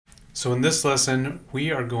So in this lesson, we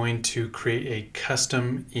are going to create a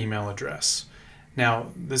custom email address. Now,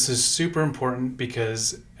 this is super important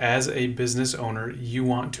because as a business owner, you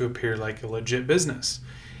want to appear like a legit business.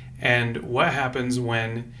 And what happens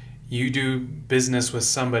when you do business with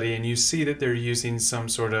somebody and you see that they're using some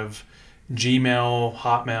sort of Gmail,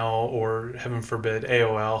 Hotmail, or heaven forbid,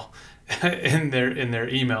 AOL in their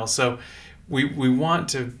email. So we want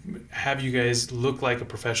to have you guys look like a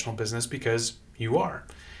professional business because you are.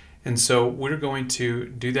 And so we're going to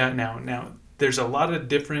do that now. Now, there's a lot of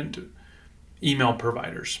different email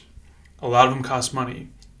providers. A lot of them cost money.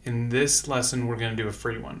 In this lesson, we're going to do a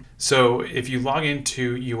free one. So if you log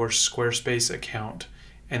into your SquareSpace account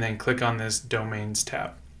and then click on this Domains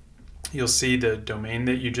tab, you'll see the domain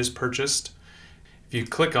that you just purchased. If you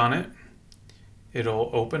click on it,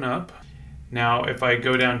 it'll open up. Now, if I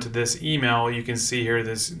go down to this email, you can see here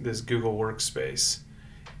this Google Workspace.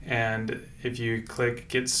 And if you click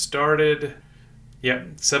Get Started,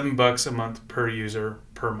 yep, $7 a month per user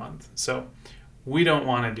per month. So we don't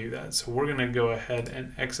want to do that. So we're going to go ahead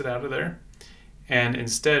and exit out of there. And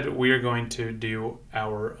instead, we are going to do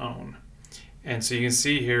our own. And so you can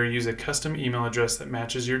see here, use a custom email address that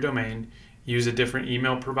matches your domain, use a different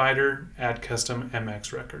email provider, add custom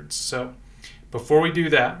MX records. So before we do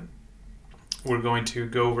that, we're going to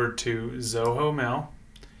go over to Zoho Mail.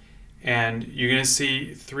 And you're going to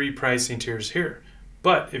see 3 pricing tiers here.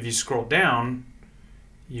 But if you scroll down,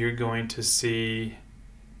 you're going to see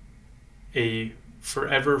a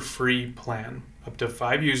forever free plan. Up to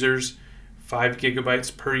 5 users, 5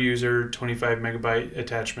 gigabytes per user, 25 megabyte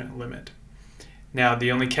attachment limit. Now,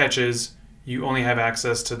 the only catch is you only have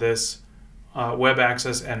access to this web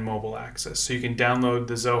access and mobile access. So you can download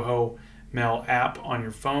the Zoho Mail app on your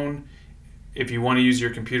phone. If you want to use your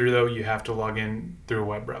computer, though, you have to log in through a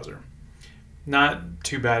web browser. Not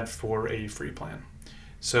too bad for a free plan.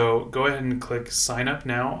 So go ahead and click sign up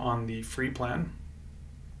now on the free plan.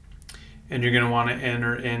 And you're going to want to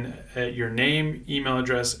enter in your name, email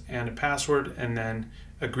address, and a password, and then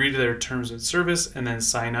agree to their terms of service, and then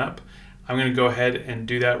sign up. I'm going to go ahead and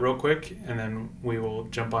do that real quick, and then we will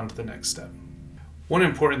jump on to the next step. One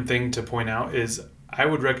important thing to point out is I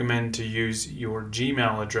would recommend to use your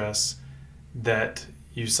Gmail address that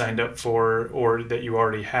you signed up for or that you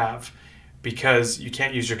already have, because you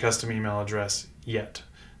can't use your custom email address yet.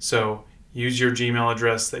 So use your Gmail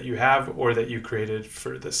address that you have or that you created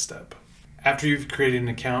for this step. After you've created an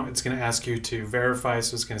account, it's going to ask you to verify,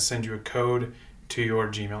 so it's going to send you a code to your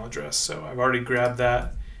Gmail address. So I've already grabbed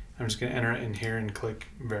that. I'm just going to enter it in here and click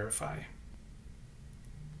verify.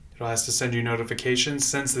 It'll ask to send you notifications.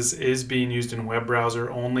 Since this is being used in a web browser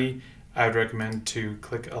only, I would recommend to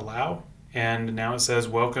click allow. And now it says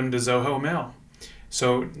welcome to Zoho Mail.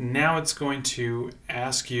 So now it's going to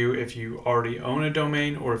ask you if you already own a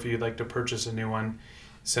domain or if you'd like to purchase a new one.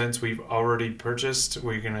 Since we've already purchased,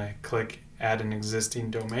 we're going to click add an existing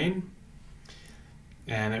domain.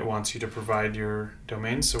 And it wants you to provide your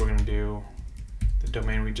domain. So we're going to do the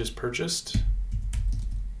domain we just purchased.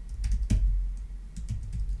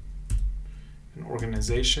 An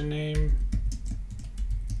organization name.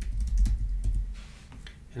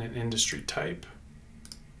 And an industry type.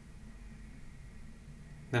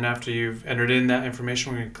 Then after you've entered in that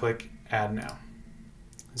information, we're going to click Add Now.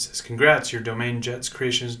 It says, congrats, your domain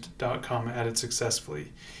jetscreations.com added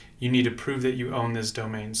successfully. You need to prove that you own this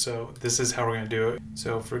domain. So this is how we're going to do it.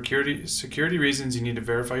 So for security reasons, you need to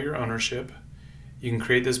verify your ownership. You can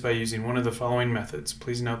create this by using one of the following methods.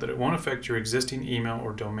 Please note that it won't affect your existing email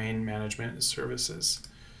or domain management services.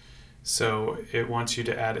 So it wants you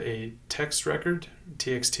to add a text record,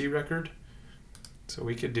 TXT record. So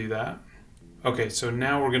we could do that. Okay, so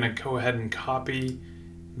now we're going to go ahead and copy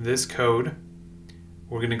this code.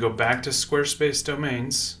 We're going to go back to Squarespace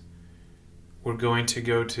Domains. We're going to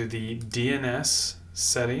go to the DNS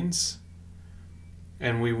settings,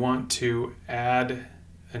 and we want to add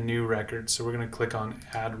a new record. So we're going to click on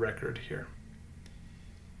Add Record here.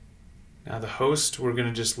 Now the host, we're going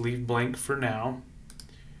to just leave blank for now.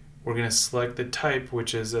 We're going to select the type,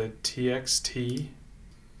 which is a TXT,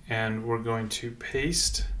 and we're going to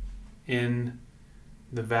paste in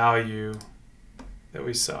the value that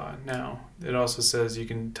we saw. Now, it also says you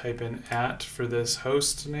can type in @ for this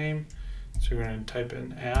host name. So we're going to type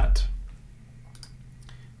in @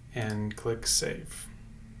 and click Save.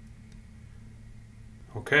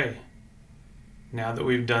 Okay. Now that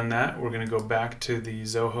we've done that, we're going to go back to the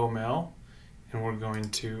Zoho Mail and we're going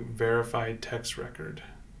to verify text record.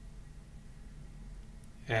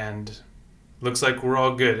 And looks like we're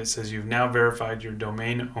all good. It says you've now verified your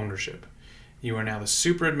domain ownership. You are now the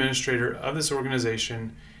super administrator of this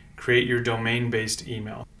organization. Create your domain-based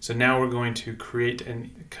email. So now we're going to create a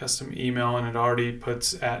custom email, and it already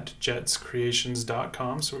puts at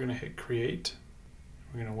jetscreations.com. So we're going to hit create.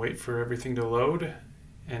 We're going to wait for everything to load.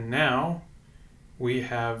 And now we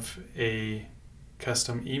have a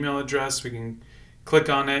custom email address. We can click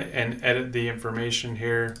on it and edit the information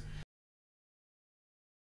here.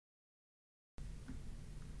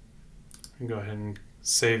 And go ahead and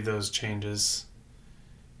save those changes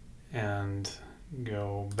and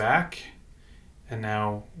go back. And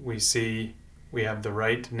now we see we have the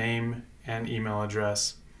right name and email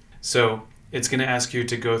address. So it's going to ask you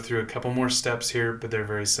to go through a couple more steps here, but they're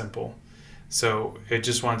very simple. So it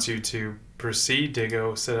just wants you to proceed to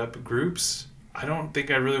go set up groups. I don't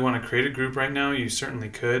think I really want to create a group right now. You certainly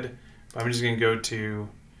could, but I'm just going to go to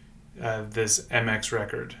this MX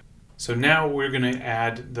record. So now we're going to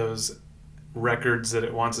add those records that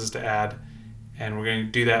it wants us to add, and we're going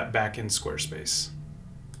to do that back in SquareSpace.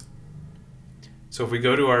 So if we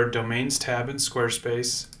go to our domains tab in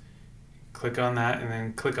SquareSpace, click on that and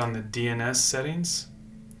then click on the DNS settings,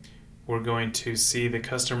 we're going to see the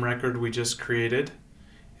custom record we just created,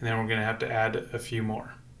 and then we're going to have to add a few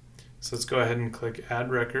more. So let's go ahead and click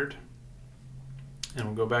add record, and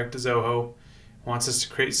we'll go back to Zoho. It wants us to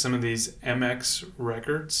create some of these MX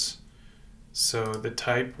records. So the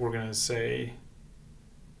type, we're going to say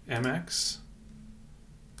MX.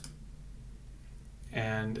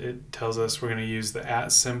 And it tells us we're going to use the @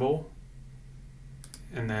 symbol,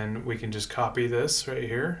 and then we can just copy this right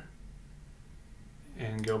here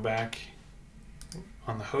and go back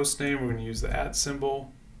on the host name. We're going to use the @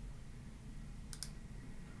 symbol.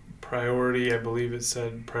 Priority, I believe it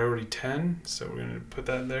said priority 10, so we're going to put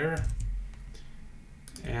that there,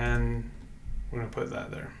 and we're going to put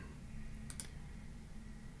that there.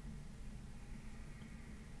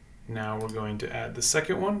 Now we're going to add the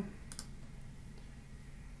second one.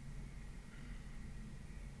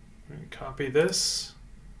 We're going to copy this.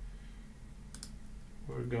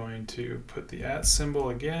 We're going to put the @ symbol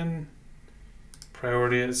again.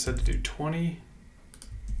 Priority is set to do 20.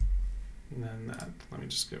 And then that, let me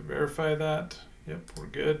just go verify that. Yep, we're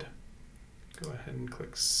good. Go ahead and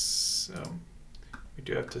click, so we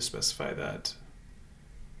do have to specify that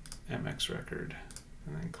MX record.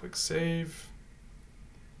 And then click save.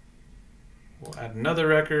 We'll add another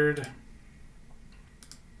record.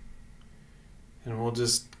 And we'll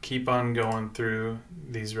just keep on going through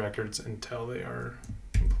these records until they are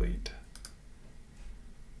complete.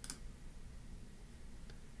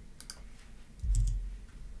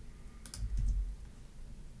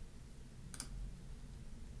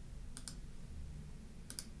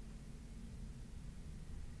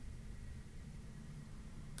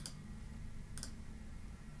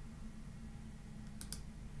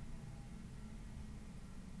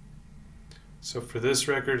 So for this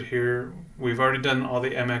record here, we've already done all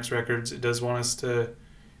the MX records. It does want us to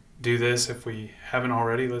do this if we haven't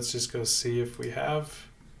already. Let's just go see if we have.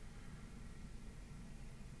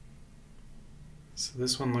 So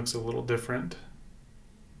this one looks a little different.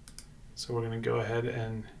 So we're going to go ahead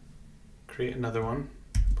and create another one.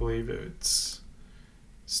 I believe it's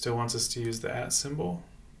still wants us to use the @ symbol.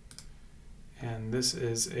 And this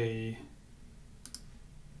is a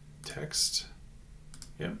text.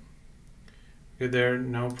 Yep. Good there,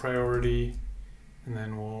 no priority, and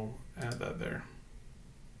then we'll add that there.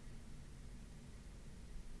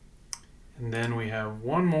 And then we have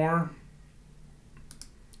one more.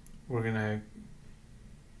 We're gonna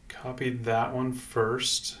copy that one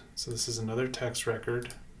first. So this is another text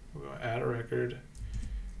record. We'll go add a record.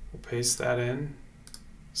 We'll paste that in,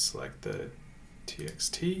 select the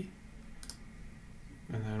TXT,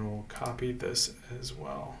 and then we'll copy this as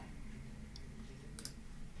well.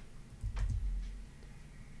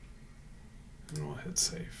 And we'll hit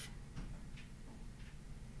save.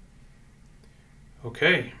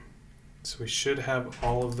 Okay, so we should have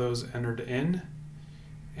all of those entered in,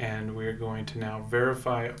 and we're going to now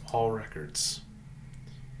verify all records.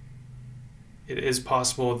 It is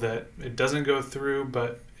possible that it doesn't go through,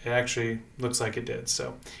 but it actually looks like it did.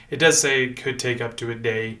 So it does say it could take up to a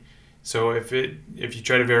day. So if you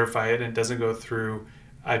try to verify it and it doesn't go through,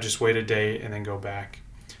 I just wait a day and then go back.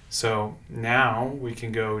 So now we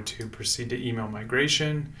can go to proceed to email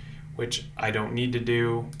migration, which I don't need to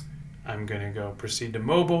do. I'm going to go proceed to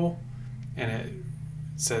mobile, and it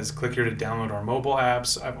says click here to download our mobile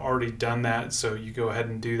apps. I've already done that, so you go ahead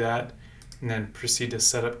and do that, and then proceed to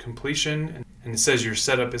setup completion. And it says your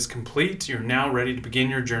setup is complete. You're now ready to begin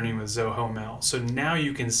your journey with Zoho Mail. So now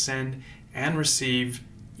you can send and receive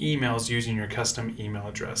emails using your custom email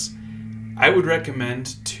address. I would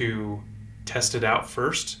recommend to test it out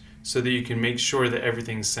first so that you can make sure that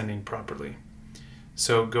everything's sending properly.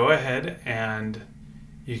 So go ahead and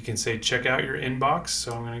you can say check out your inbox.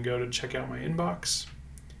 So I'm going to go to check out my inbox.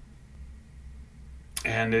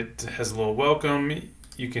 And it has a little welcome.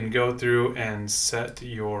 You can go through and set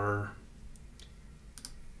your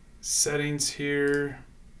settings here.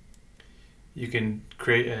 You can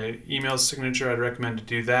create an email signature. I'd recommend to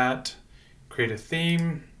do that. Create a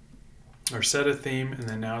theme or set a theme, and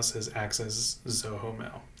then now it says access Zoho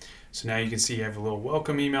Mail. So now you can see you have a little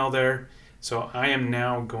welcome email there. So I am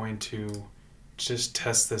now going to just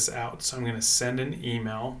test this out. So I'm going to send an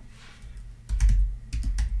email.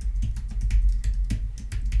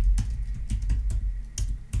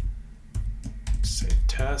 Say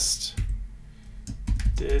test,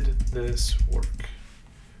 did this work?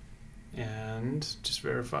 And just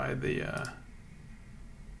verify the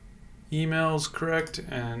email's correct,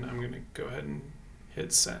 and I'm going to go ahead and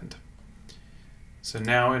hit send. So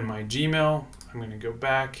now in my Gmail, I'm going to go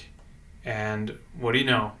back, and what do you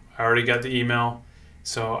know? I already got the email,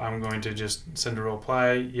 so I'm going to just send a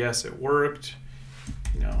reply. Yes, it worked.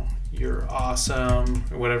 You know, you're awesome.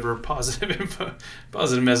 Or whatever positive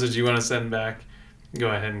message you want to send back. Go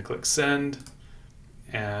ahead and click send.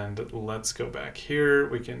 And let's go back here.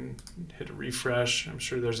 We can hit a refresh. I'm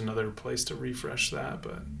sure there's another place to refresh that,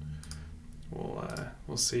 but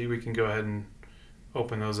we'll see. We can go ahead and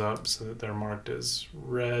open those up so that they're marked as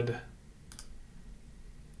red.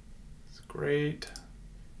 It's great.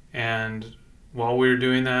 And while we were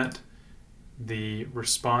doing that, the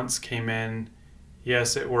response came in.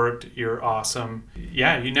 Yes, it worked. You're awesome.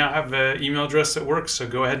 Yeah, you now have an email address that works. So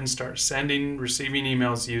go ahead and start sending, receiving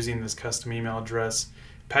emails using this custom email address.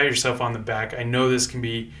 Pat yourself on the back. I know this can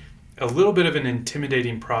be a little bit of an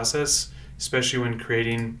intimidating process, especially when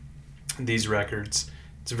creating these records.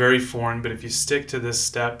 It's very foreign, but if you stick to this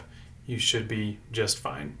step, you should be just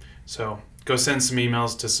fine. So go send some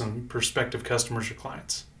emails to some prospective customers or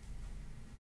clients.